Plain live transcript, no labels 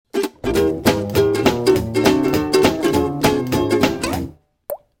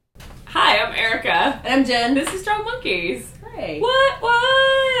I'm Jen. This is Strong Monkeys. Hey.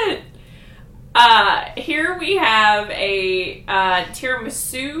 What? Here we have a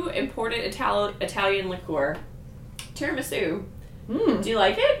tiramisu imported Italian liqueur. Tiramisu. Do you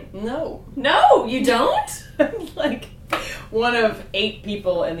like it? No. No, you don't? I'm like one of 8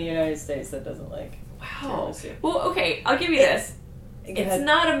 people in the United States that doesn't like tiramisu. Well, okay, I'll give you this. It's ahead.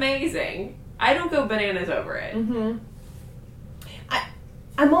 not amazing. I don't go bananas over it. Mm-hmm.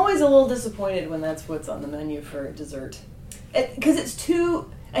 I'm always a little disappointed when that's what's on the menu for dessert. Because it's too...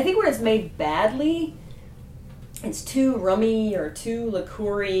 I think when it's made badly, it's too rummy or too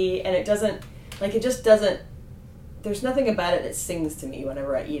liqueur-y, and it doesn't... Like, it just doesn't... There's nothing about it that sings to me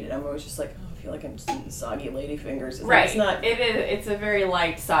whenever I eat it. I'm always just like, oh, I feel like I'm just eating soggy ladyfingers. Right. It's not... It's a very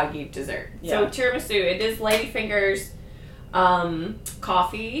light, soggy dessert. Yeah. So tiramisu, it is ladyfingers,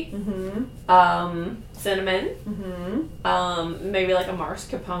 coffee, cinnamon, maybe like a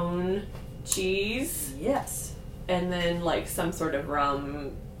mascarpone cheese, Yes. and then like some sort of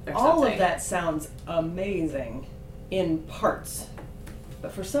rum or All something. of that sounds amazing in parts.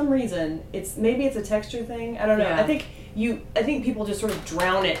 But for some reason, maybe it's a texture thing. I don't know. Yeah. I think people just sort of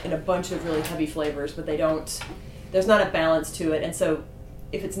drown it in a bunch of really heavy flavors, but they don't. There's not a balance to it, and so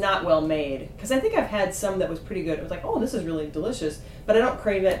if it's not well made, because I think I've had some that was pretty good. It was like, oh, this is really delicious, but I don't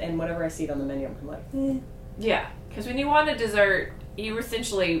crave it. And whenever I see it on the menu, I'm like, Yeah, because when you want a dessert,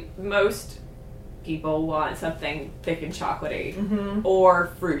 most people want something thick and chocolatey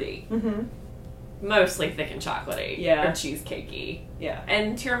or fruity. Mostly thick and chocolatey, Yeah. or cheesecakey. Yeah.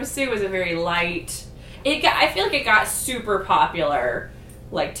 And tiramisu was a very light. I feel like it got super popular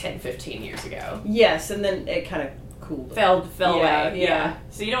like 10, 15 years ago. Yes, and then it kind of cooled. Fell Yeah, away. yeah.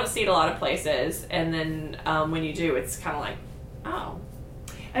 So you don't see it a lot of places, and then when you do, it's kind of like, oh.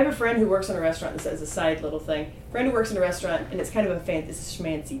 I have a friend who works in a restaurant. This is a side little thing. Friend who works in a restaurant, and it's kind of it's a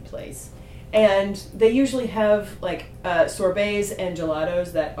schmancy place, and they usually have like sorbets and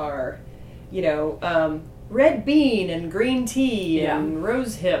gelatos that are, red bean and green tea and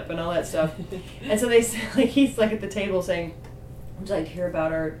rose hip and all that stuff. And so they say, like, he's like at the table saying, would you like to hear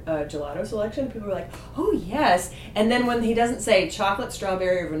about our gelato selection? People are like, oh yes. And then when he doesn't say chocolate,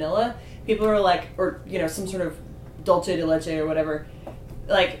 strawberry, or vanilla, people are like, or some sort of dulce de leche or whatever,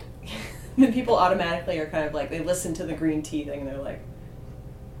 like, then people automatically are kind of like, they listen to the green tea thing and they're like,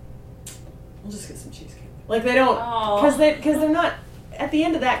 we'll just get some cheesecake. Like, they don't, because they're not, at the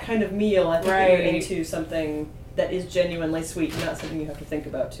end of that kind of meal, I think you're into something that is genuinely sweet, not something you have to think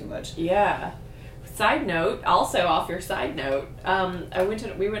about too much. Yeah. Side note, also off your side note,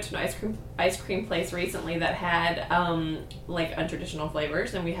 we went to an ice cream place recently that had like untraditional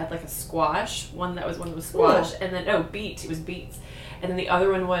flavors, and we had like a squash, one that was squash, and then it was beets, and then the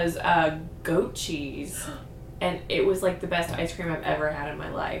other one was goat cheese. And it was like the best ice cream I've ever had in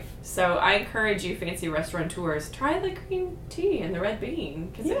my life. So I encourage you, fancy restaurateurs, try the green tea and the red bean,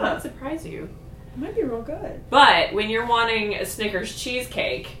 because it might surprise you. It might be real good. But when you're wanting a Snickers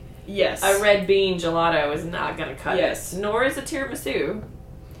cheesecake, yes, a red bean gelato is not going to cut yes. it. Nor is a tiramisu.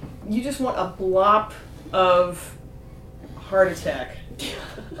 You just want a blop of heart attack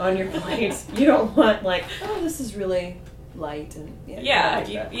on your plate. You don't want like, oh, this is really light and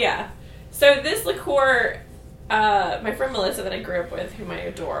yeah. So this liqueur, my friend Melissa that I grew up with, whom I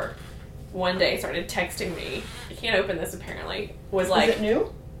adore, one day started texting me. I can't open this apparently. Was like, is it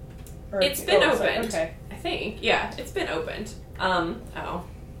new? It's been opened. Okay. I think. Yeah, it's been opened.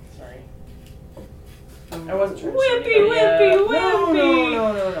 Sorry. I wasn't trying to Whippy.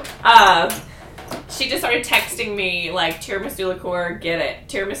 No. She just started texting me like, tiramisu liqueur, get it.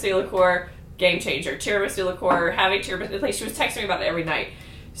 Tiramisu liqueur, game changer. Tiramisu liqueur, having tiramisu. Like, she was texting me about it every night.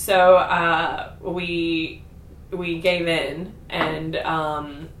 So we gave in, and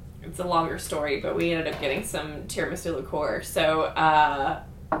it's a longer story, but we ended up getting some tiramisu liqueur. So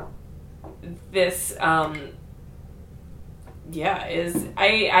this I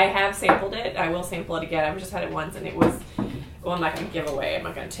have sampled it. I will sample it again. I've just had it once, and it was, well, I'm not going to give away. I'm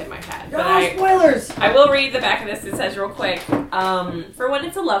not going to tip my hat. But spoilers! I will read the back of this. It says real quick, for one,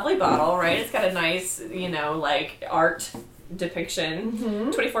 it's a lovely bottle, right? It's got a nice, like, art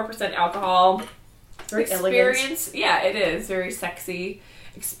depiction. 24% alcohol. Very elegant. Yeah, it is. Very sexy.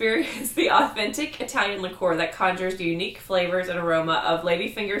 Experience the authentic Italian liqueur that conjures the unique flavors and aroma of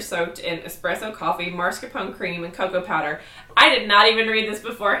ladyfinger soaked in espresso coffee, mascarpone cream, and cocoa powder. I did not even read this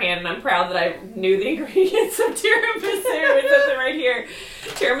beforehand, and I'm proud that I knew the ingredients of tiramisu. It says it right here.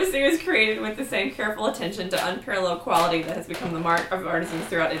 Tiramisu is created with the same careful attention to unparalleled quality that has become the mark of artisans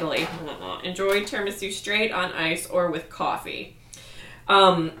throughout Italy. Enjoy tiramisu straight on ice or with coffee.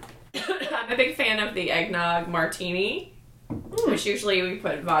 I'm a big fan of the eggnog martini. which usually we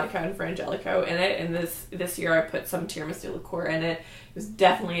put vodka and Frangelico in it, and this year I put some tiramisu liqueur in it. It was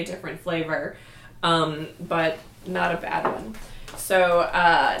definitely a different flavor, but not a bad one. So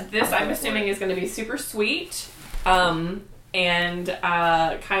this I'm assuming is going to be super sweet, and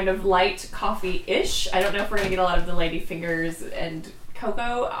kind of light coffee-ish. I don't know if we're going to get a lot of the lady fingers and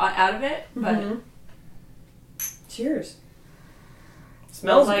cocoa out of it, but cheers.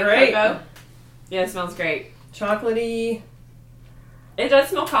 Smells Smells like great. cocoa. Yeah, it smells great. Chocolatey. It does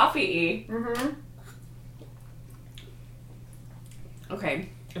smell coffee-y. Mm-hmm. Okay,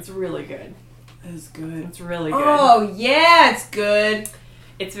 it's really good. It's good. It's really good. Oh, yeah, it's good.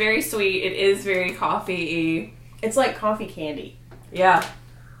 It's very sweet. It is very coffee-y. It's like coffee candy. Yeah.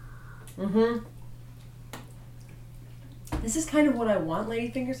 Mm-hmm. This is kind of what I want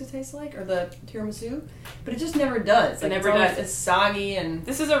ladyfingers to taste like, or the tiramisu, but it just never does. It never does. It's soggy and...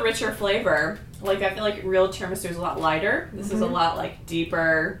 This is a richer flavor. Like, I feel like real tiramisu is a lot lighter. This is a lot, like,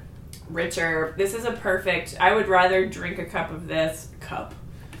 deeper, richer. This is a perfect... I would rather drink a cup of this.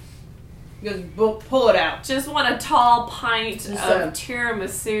 Just pull it out. Just want a tall pint Just of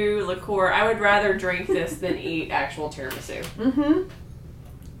tiramisu liqueur. I would rather drink this than eat actual tiramisu. Mm-hmm.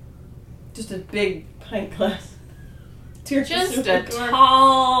 Just a big pint glass. Tiramisu Just a liqueur.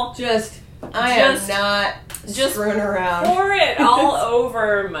 tall... I am not just screwing around. Pour it all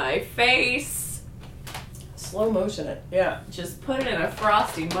over my face. Slow motion it. Yeah. Just put it in a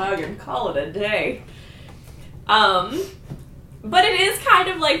frosty mug and call it a day. But it is kind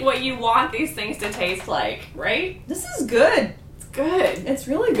of like what you want these things to taste like, right? This is good. It's good. It's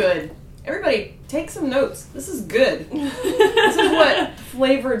really good. Everybody, take some notes. This is good. This is what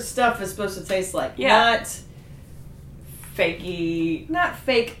flavored stuff is supposed to taste like. Yeah. Not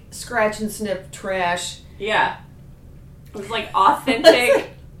fake scratch and sniff trash. Yeah. It's like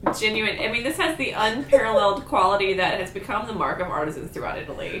authentic, genuine. I mean, this has the unparalleled quality that has become the mark of artisans throughout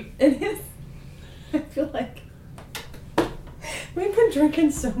Italy. It is. I feel like we've been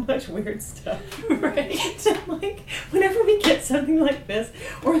drinking so much weird stuff. Right. So, like, whenever we get something like this,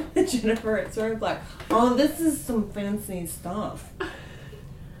 or the Jennifer, it's sort of like, oh, this is some fancy stuff.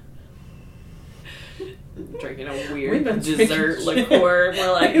 Drinking a We've weird been dessert drinking liqueur.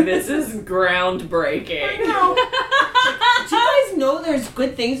 We're like, this is groundbreaking. I know. Do you guys know there's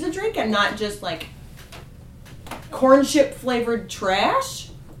good things to drink and not just like corn chip flavored trash?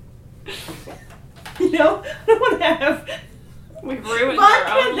 You know, I don't want to have We've ruined vodka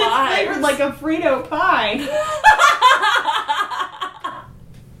our own that's lives. flavored like a Frito pie.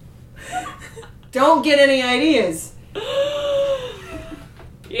 Don't get any ideas.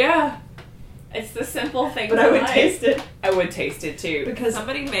 Yeah. It's the simple thing. But I would taste it. I would taste it too. Because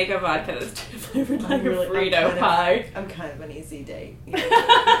somebody make a vodka that's flavored like really- a Frito pie. I'm kind of an easy date.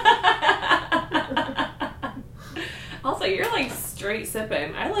 Also, you're like straight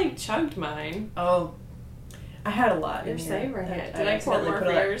sipping. I like chugged mine. Oh, I had a lot. You're in here. savoring it. Did I pour accidentally more put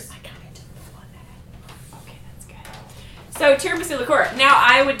for a lot- yours? I kind of did one. Okay, that's good. So tiramisu liqueur. Now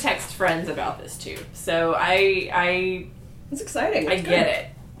I would text friends about this too. So I It's exciting. It's get it.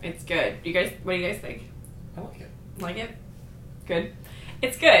 It's good. You guys, what do you guys think? I like it. Like it? Good.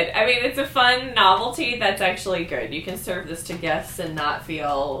 It's good. I mean, it's a fun novelty that's actually good. You can serve this to guests and not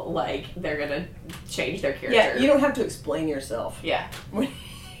feel like they're gonna change their character. Yeah, you don't have to explain yourself Yeah. when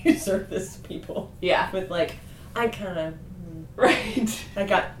you serve this to people. Yeah. With like, I kind of, Right.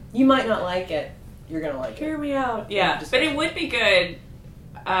 you might not like it. You're gonna like it. Hear me out. Yeah. Just- But it would be good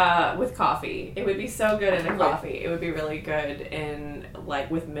with coffee. It would be so good in a coffee. It would be really good in, like,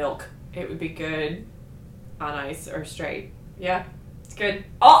 with milk. It would be good on ice or straight. Yeah. It's good.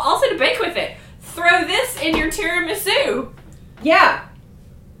 Also to bake with it. Throw this in your tiramisu. Yeah.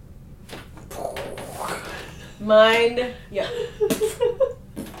 Mind. Yeah.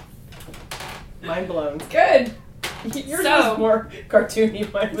 Mind blown. Good. Yours So- was more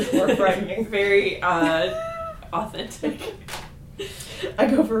cartoony. Mine was more frightening. Very authentic. I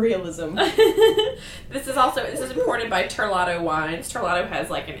go for realism. This is imported by Terlato Wines. Terlato has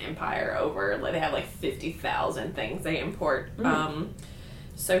like an empire over, like they have like 50,000 things they import.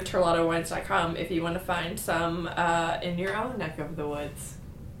 So terlatowines.com if you want to find some in your own neck of the woods.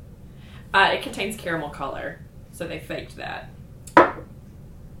 It contains caramel color, so they faked that.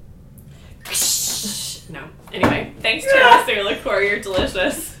 No. Anyway, thanks tiramisu liqueur, you're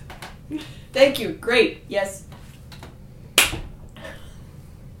delicious. Thank you. Great. Yes.